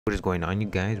What is going on, you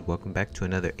guys? Welcome back to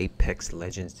another Apex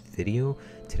Legends video.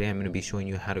 Today I'm going to be showing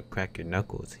you how to crack your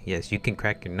knuckles. Yes, you can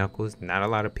crack your knuckles. Not a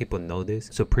lot of people know this.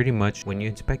 So pretty much when you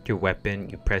inspect your weapon,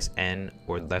 you press N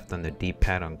or left on the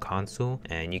D-pad on console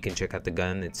and you can check out the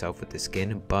gun itself with the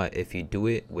skin. But if you do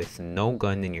it with no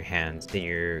gun in your hands, then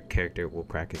your character will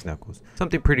crack his knuckles.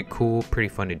 Something pretty cool, pretty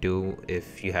fun to do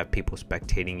if you have people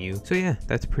spectating you. So yeah,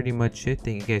 that's pretty much it.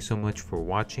 Thank you guys so much for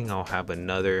watching. I'll have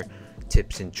another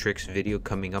tips and tricks video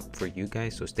coming up for you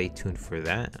guys, so stay tuned for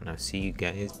that, and I'll see you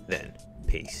guys then.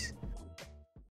 Peace.